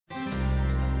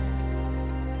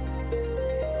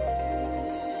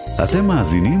אתם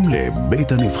מאזינים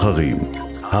לבית הנבחרים,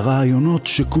 הרעיונות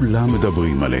שכולם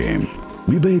מדברים עליהם,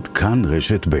 מבית כאן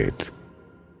רשת בית.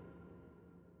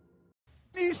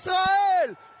 ישראל,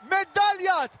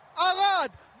 מדליית ארד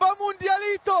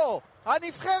במונדיאליטו,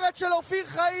 הנבחרת של אופיר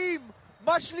חיים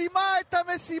משלימה את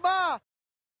המשימה.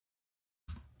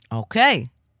 אוקיי,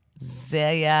 זה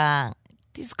היה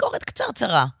תזכורת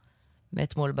קצרצרה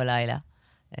מאתמול בלילה,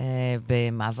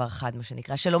 במעבר חד, מה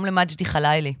שנקרא. שלום למג'די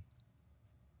חלילי.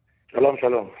 שלום,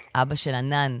 שלום. אבא של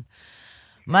ענאן.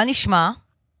 מה נשמע?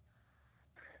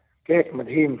 כן,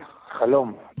 מדהים,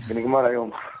 חלום, ונגמר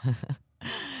היום.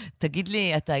 תגיד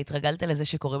לי, אתה התרגלת לזה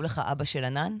שקוראים לך אבא של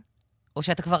ענאן? או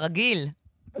שאתה כבר רגיל?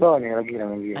 לא, אני רגיל.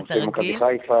 אתה רגיל? מכבי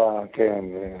חיפה, כן.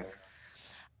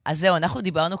 אז זהו, אנחנו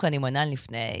דיברנו כאן עם ענאן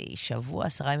לפני שבוע,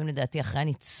 10 ימים לדעתי, אחרי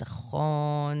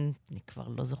הניצחון, אני כבר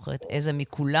לא זוכרת איזה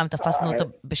מכולם, תפסנו אותו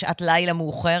בשעת לילה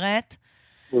מאוחרת.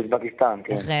 אוזבקיסטן,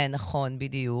 כן. כן, נכון,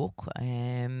 בדיוק.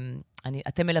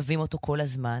 אתם מלווים אותו כל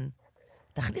הזמן.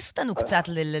 תכניס אותנו קצת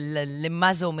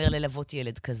למה זה אומר ללוות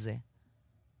ילד כזה.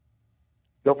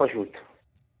 לא פשוט.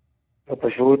 לא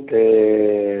פשוט,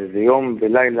 זה יום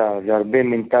ולילה, זה הרבה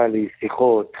מנטלי,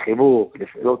 שיחות, חיבוק,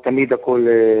 לא תמיד הכל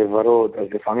ורוד, אז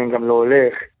לפעמים גם לא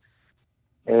הולך.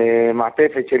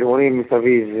 מעטפת של הורים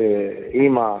מסביב,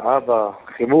 אמא, אבא,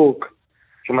 חיבוק,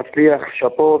 שמצליח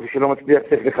שפו ושלא מצליח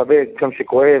צריך לחבק, גם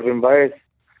שכואב ומבאס.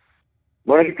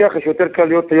 בוא נגיד ככה שיותר קל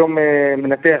להיות היום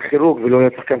מנתח חירוג ולא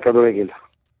להיות שחקן כדורגל.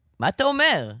 מה אתה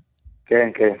אומר? כן,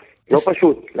 כן. לא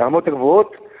פשוט. לרמות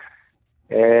הגבוהות,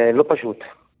 לא פשוט.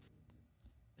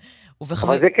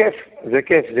 אבל זה כיף, זה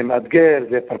כיף, זה מאתגר,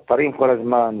 זה פרפרים כל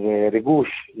הזמן, זה ריגוש,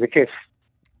 זה כיף.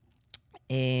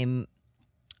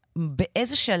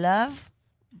 באיזה שלב,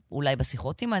 אולי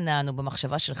בשיחות עם ענאן או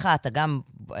במחשבה שלך, אתה גם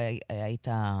היית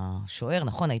שוער,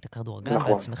 נכון? היית כדורגלן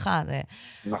בעצמך,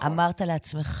 אמרת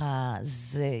לעצמך,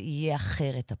 זה יהיה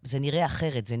אחרת, זה נראה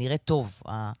אחרת, זה נראה טוב,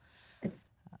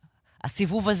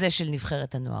 הסיבוב הזה של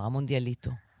נבחרת הנוער,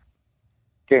 המונדיאליטו.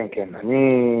 כן, כן.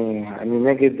 אני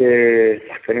נגד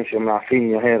שחקנים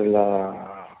שמעפים יהר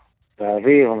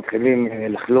לאוויר ומתחילים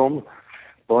לחלום.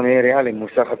 בואו נהיה ריאליים, הוא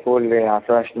סך הכל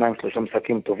 2-3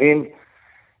 משחקים טובים.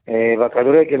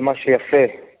 והכדורגל, מה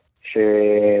שיפה,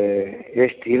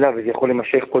 שיש תהילה וזה יכול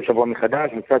למשך כל שבוע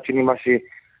מחדש. מצד שני, מה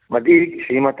שמדאיג,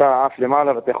 שאם אתה עף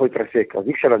למעלה ואתה יכול להתרסק, אז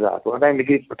אי אפשר לדעת. הוא עדיין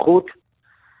בגיל התפתחות.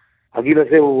 הגיל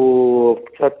הזה הוא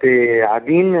קצת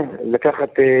עדין,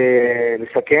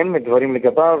 לסכם דברים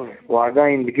לגביו, הוא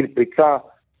עדיין בגיל פריצה,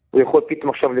 הוא יכול פתאום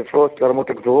עכשיו לפרוץ לרמות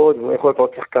הגבוהות, והוא יכול להיות עוד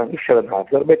שחקן, אי אפשר לדעת,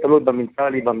 זה הרבה תלוי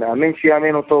במנטלי, במאמן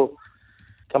שיאמן אותו,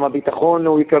 כמה ביטחון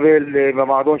הוא יקבל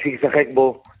במועדון שישחק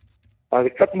בו, אז זה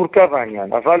קצת מורכב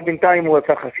העניין, אבל בינתיים הוא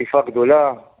עשה חשיפה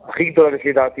גדולה, הכי גדולה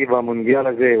לפי דעתי במונדיאל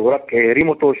הזה, הוא רק הרים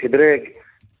אותו, שדרג,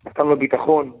 נתן לו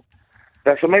ביטחון,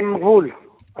 והשומעים עם גבול,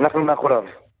 אנחנו מאחוריו.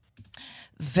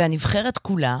 והנבחרת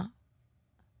כולה,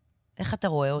 איך אתה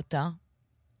רואה אותה?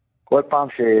 כל פעם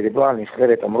שדיברו על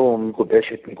נבחרת אמרו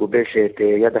מגובשת,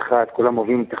 יד אחת, כולם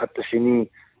מובילים תחת את השני,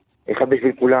 אחד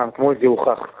בשביל כולם, כמו זה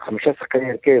הוכח, 5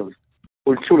 שחקני הרכב,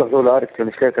 אולצו לחזור לארץ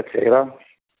לנבחרת הצעירה,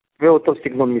 ואותו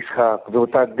סגנון משחק,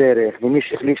 ואותה דרך, ומי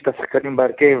שהחליף את השחקנים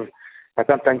בהרכב,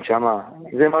 נתן את הנשמה.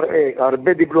 זה מראה,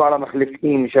 הרבה דיברו על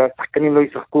המחליפים, שהשחקנים לא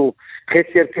ישחקו,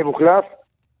 חצי הרכב הוחלף,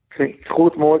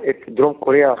 זכות מאוד את דרום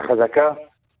קוריאה חזקה,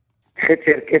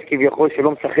 חצי הרכב כביכול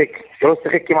שלא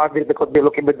משחק כמעט דקות, לא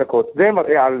קיבל דקות. זה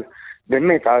מראה על,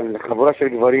 באמת, על חבורה של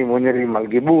גברים מונרים, על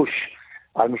גיבוש,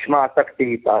 על משמעת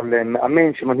טקטית, על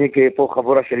מאמן שמנהיג פה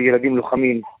חבורה של ילדים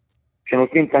לוחמים,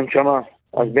 שנותנים את הנשמה.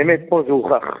 אז באמת פה זה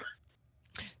הוכח.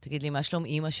 תגיד לי, מה שלום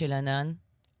אמא של ענאן?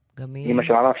 אמא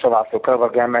של ענאן עכשיו עסוקה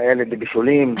וגם הילד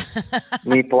בבישולים,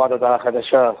 מפה עד הודעה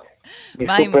חדשה.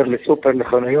 מסופר לסופר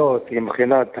לחנויות, היא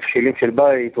מכינה תבשילים של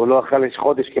בית, הוא לא אכל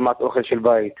חודש כמעט אוכל של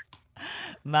בית.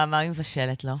 מה היא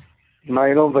מבשלת לו? מה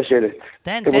היא לא מבשלת?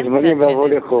 תן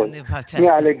קצת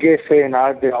מעלה גפן,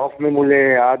 עד עוף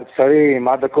ממולא, עד בשרים,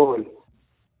 עד הכל.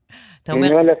 אני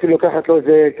נראה לי אפילו לקחת לו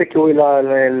איזה טקווי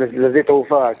לזה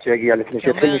תעופה שיגיע לפני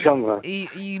שהתחיל משם כבר.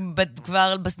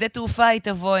 כבר בשדה תעופה היא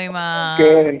תבוא עם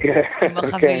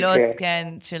החבילות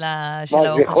של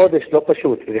האוכל. זה חודש לא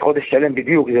פשוט, זה חודש שלם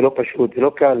בדיוק, זה לא פשוט, זה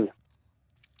לא קל.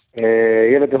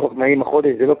 ילד רחוק מהאמא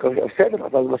חודש, זה לא קל, בסדר,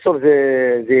 אבל בסוף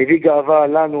זה הביא גאווה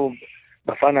לנו,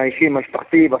 בפן האישי,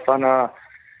 המשפחתי, בפן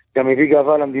גם הביא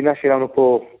גאווה למדינה שלנו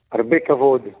פה, הרבה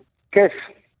כבוד, כיף.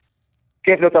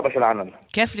 כיף להיות אבא של ענאן.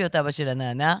 כיף להיות אבא של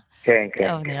ענאן, אה? כן, כן.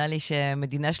 טוב, נראה לי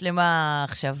שמדינה שלמה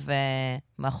עכשיו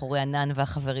מאחורי ענאן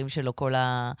והחברים שלו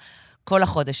כל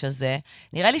החודש הזה.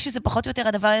 נראה לי שזה פחות או יותר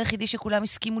הדבר היחידי שכולם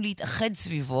הסכימו להתאחד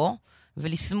סביבו,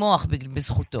 ולשמוח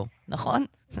בזכותו, נכון?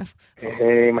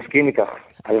 מסכים איתך.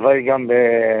 הלוואי גם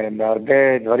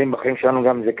בהרבה דברים בחיים שלנו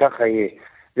גם זה ככה יהיה.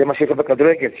 זה מה שיש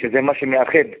בכדורגל, שזה מה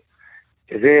שמאחד.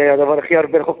 שזה הדבר הכי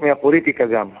הרבה רחוק מהפוליטיקה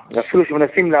גם. ואפילו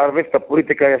שמנסים לערבב את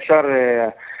הפוליטיקה ישר,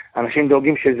 אנשים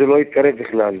דואגים שזה לא יתקרב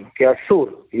בכלל. כי אסור.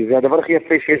 זה הדבר הכי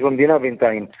יפה שיש במדינה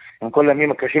בינתיים. עם כל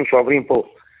הימים הקשים שעוברים פה.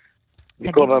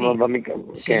 תגיד לי,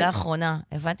 שאלה אחרונה.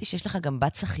 הבנתי שיש לך גם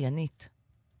בת שחיינית.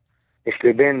 יש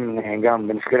לי בן גם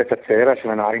בנבחרת הצעירה של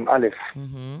הנערים א',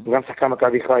 גם שחקן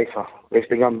מכבי חיפה, ויש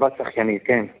לי גם בת שחיינית,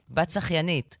 כן. בת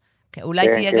שחיינית. אולי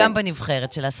תהיה גם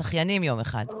בנבחרת של השחיינים יום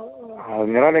אחד.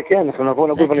 נראה לי כן, אנחנו נבוא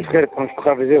לגור בנבחרת במשפחה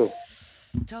וזהו.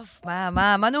 טוב,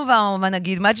 מה נובע, מה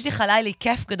נגיד? מג'די חלילי,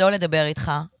 כיף גדול לדבר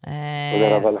איתך.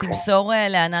 תודה רבה לכם. תמסור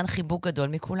לענאן חיבוק גדול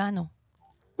מכולנו.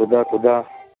 תודה.